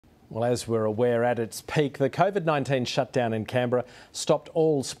Well, as we're aware, at its peak, the COVID-19 shutdown in Canberra stopped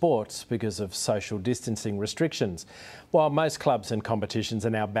all sports because of social distancing restrictions. While most clubs and competitions are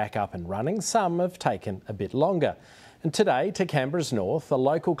now back up and running, some have taken a bit longer. And today, to Canberra's north, a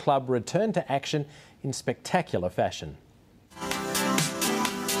local club returned to action in spectacular fashion.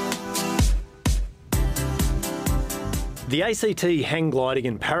 The ACTHPA Hanggliding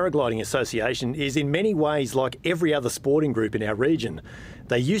and Paragliding Association is in many ways like every other sporting group in our region.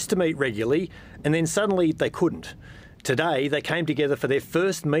 They used to meet regularly and then suddenly they couldn't. Today they came together for their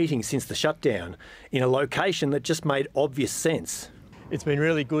first meeting since the shutdown in a location that just made obvious sense. It's been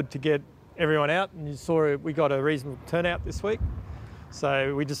really good to get everyone out, and you saw we got a reasonable turnout this week.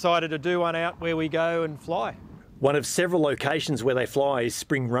 So we decided to do one out where we go and fly. One of several locations where they fly is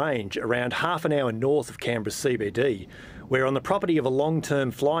Springrange, around half an hour north of Canberra's CBD, where on the property of a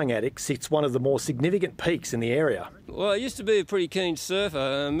long-term flying addict sits one of the more significant peaks in the area. Well, I used to be a pretty keen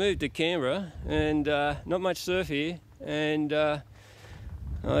surfer. I moved to Canberra and not much surf here, and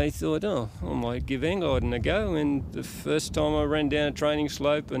I thought, I might give hanggliding a go, and the first time I ran down a training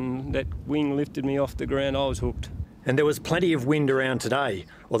slope and that wing lifted me off the ground, I was hooked. And there was plenty of wind around today,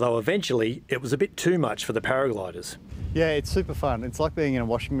 although eventually it was a bit too much for the paragliders. Yeah, it's super fun. It's like being in a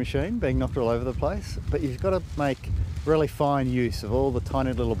washing machine, being knocked all over the place, but you've got to make really fine use of all the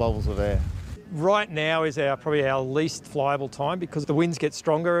tiny little bubbles of air. Right now is probably our least flyable time because the winds get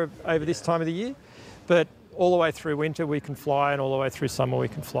stronger over this time of the year, but all the way through winter we can fly, and all the way through summer we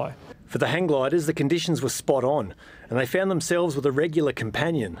can fly. For the hanggliders, the conditions were spot on, and they found themselves with a regular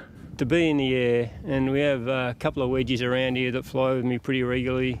companion. To be in the air, and we have a couple of wedges around here that fly with me pretty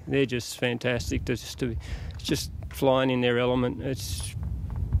regularly. They're just fantastic. It's just flying in their element. It's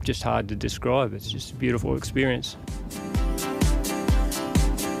just hard to describe. It's just a beautiful experience.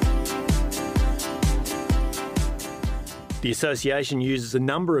 The association uses a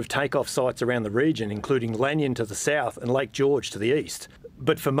number of takeoff sites around the region, including Lanyon to the south and Lake George to the east.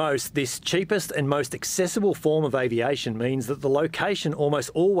 But for most, this cheapest and most accessible form of aviation means that the location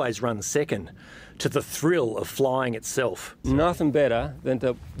almost always runs second to the thrill of flying itself. Nothing better than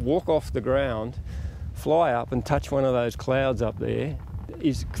to walk off the ground, fly up and touch one of those clouds up there.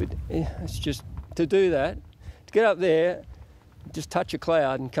 It's just, to do that, to get up there, just touch a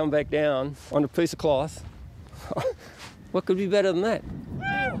cloud and come back down on a piece of cloth. What could be better than that?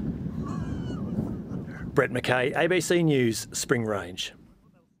 Brett McKay, ABC News, Springrange.